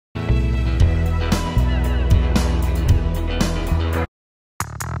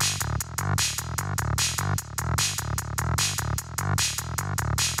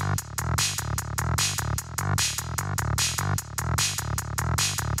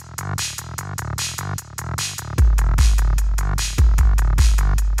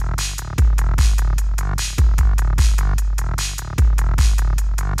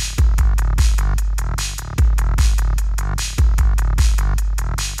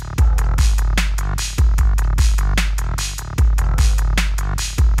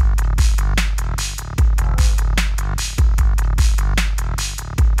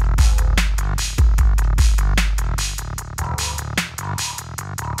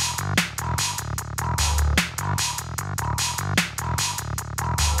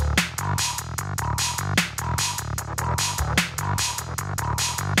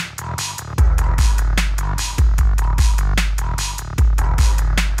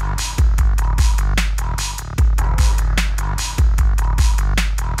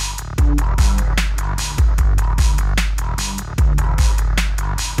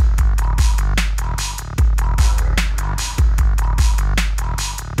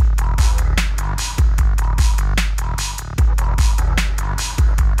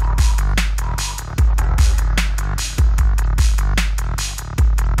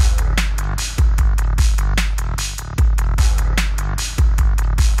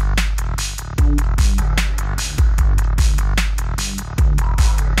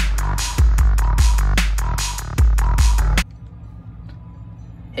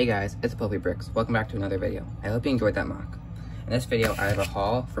Hey guys, it's PoafiBricks. Welcome back to another video. I hope you enjoyed that mock. In this video, I have a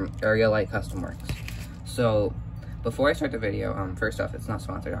haul from Arealight Custom Works. So, before I start the video, first off, it's not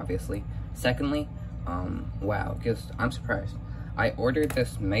sponsored, obviously. Secondly, wow, I'm surprised. I ordered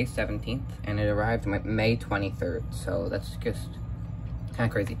this May 17th, and it arrived May 23rd, so that's just kind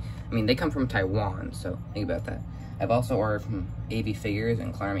of crazy. I mean, they come from Taiwan, so think about that. I've also ordered from AV Figures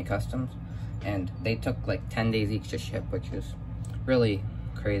and Claremy Customs, and they took like 10 days each to ship, which is really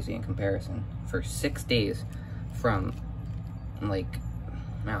crazy in comparison. For 6 days from, like,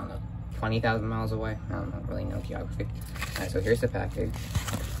 I don't know, 20,000 miles away. I don't really know geography. Alright, so here's the package.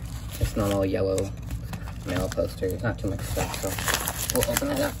 It's normal yellow mail poster. There's not too much stuff, so we'll open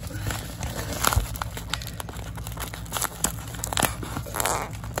it up.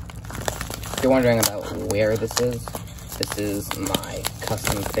 If you're wondering about where this is my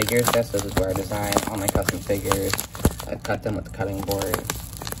custom figures desk. This is where I design all my custom figures. I cut them with the cutting board,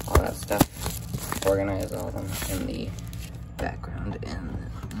 all that stuff. Organize all of them in the background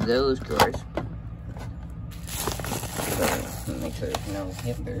in those drawers. So make sure there's no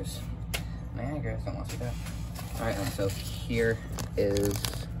hitters. My address, don't want to see that. Alright, and so here is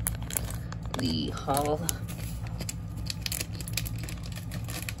the haul.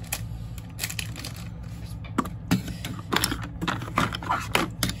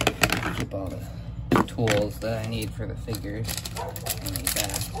 Keep all the tools that I need for the figures in the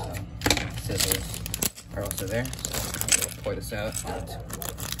back. So scissors are also there. So I'll pour this out and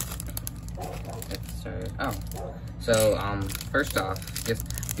get started. Oh, so first off,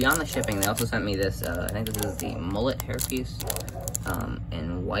 just beyond the shipping, they also sent me this. I think this is the mullet hairpiece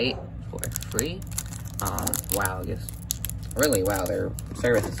in white for free. Wow, just really wow. Their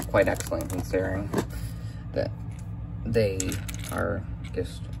service is quite excellent considering that they are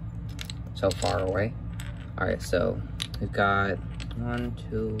just so far away. All right, so we've got 1,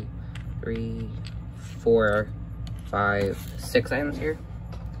 2, 3, 4, 5, 6 items here,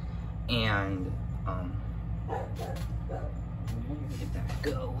 and where did that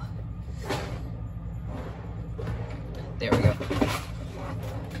go? There we go.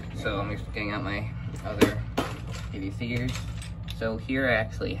 So I'm just getting out my other AV figures. So here I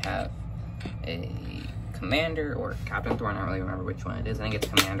actually have a Commander or Captain Thorn, I don't really remember which one it is. I think it's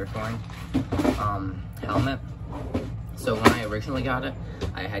Commander Thorn helmet. So when I originally got it,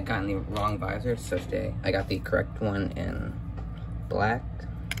 I had gotten the wrong visor, so today I got the correct one in black.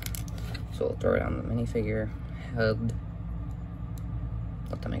 So we'll throw it on the minifigure head.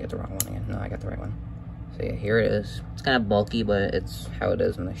 Let me get the wrong one again. No, I got the right one. So yeah, here it is. It's kind of bulky, but it's how it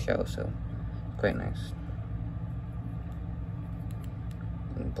is in the show, so quite nice.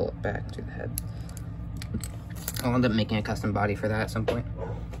 And pull it back to the head. I'll end up making a custom body for that at some point.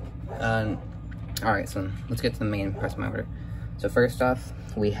 Alright, so let's get to the main parts of my order. So first off,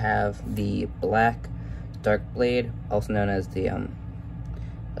 we have the black dark blade, also known as the,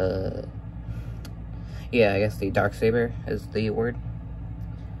 yeah, I guess the dark saber is the word.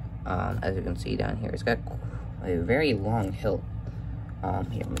 As you can see down here, it's got a very long hilt.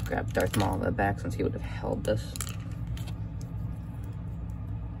 Here, let me grab Darth Maul in the back since he would have held this.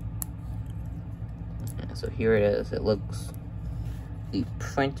 So here it is. It looks, the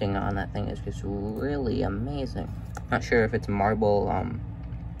printing on that thing is just really amazing. Not sure if it's marble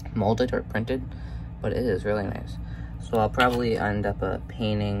molded or printed, but it is really nice. So I'll probably end up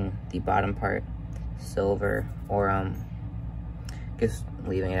painting the bottom part silver, or just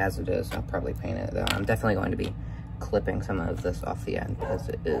leaving it as it is. I'll probably paint it though. I'm definitely going to be clipping some of this off the end because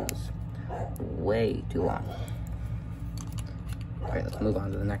it is way too long. Alright, let's move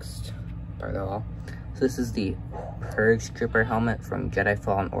on to the next part of the haul. So this is the Purge Trooper helmet from Jedi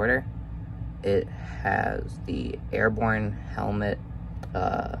Fallen Order. It has the airborne helmet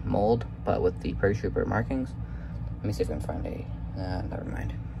mold, but with the Purge Trooper markings. Let me see if I can find a, never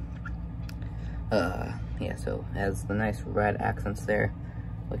mind. Yeah, so it has the nice red accents there,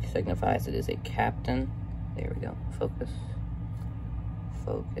 which signifies it is a captain. There we go, focus.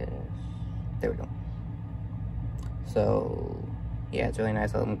 There we go. So, yeah, it's really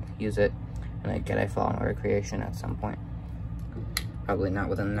nice. I'll use it in a Jedi Fallen Order creation at some point. Probably not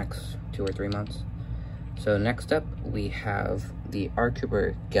within the next 2 or 3 months. So next up, we have the ARC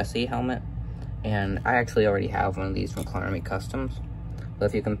Trooper Jesse helmet. And I actually already have one of these from Claremy Customs. But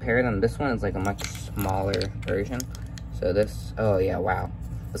if you compare them, this one is like a much smaller version. So this, oh yeah, wow.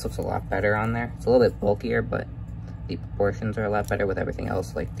 This looks a lot better on there. It's a little bit bulkier, but the proportions are a lot better with everything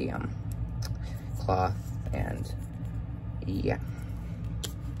else, like the cloth and yeah.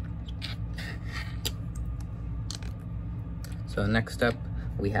 So next up,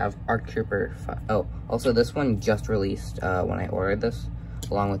 we have ARC Trooper. Oh, also this one just released when I ordered this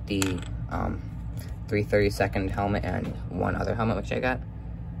along with the 332nd helmet and one other helmet which I got.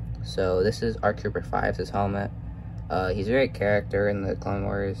 So this is ARC Trooper 5's helmet. He's a great character in the Clone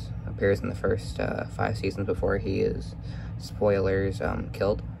Wars, appears in the first 5 seasons before he is, spoilers,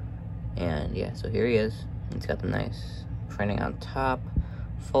 killed. And yeah, so here he is. He's got the nice printing on top,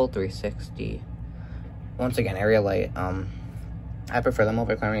 full 360. Once again, Arealight, I prefer them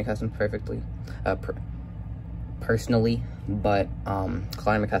over Crime MOC Customs personally, but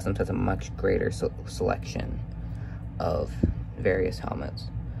Crime MOC Customs has a much greater selection of various helmets.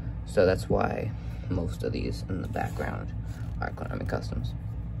 So that's why most of these in the background are Crime MOC Customs.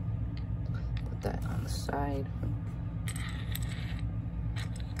 Put that on the side.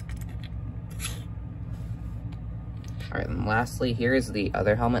 Alright, and lastly, here is the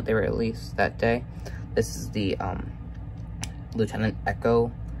other helmet they released that day. This is the Lieutenant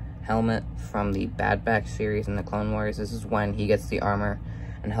Echo helmet from the Bad Batch series in the Clone Wars. This is when he gets the armor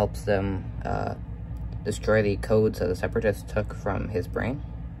and helps them destroy the codes that the Separatists took from his brain.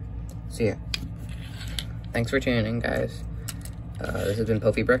 So yeah, thanks for tuning in, guys. This has been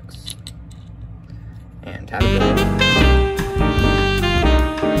PoafiBricks, and have a good one.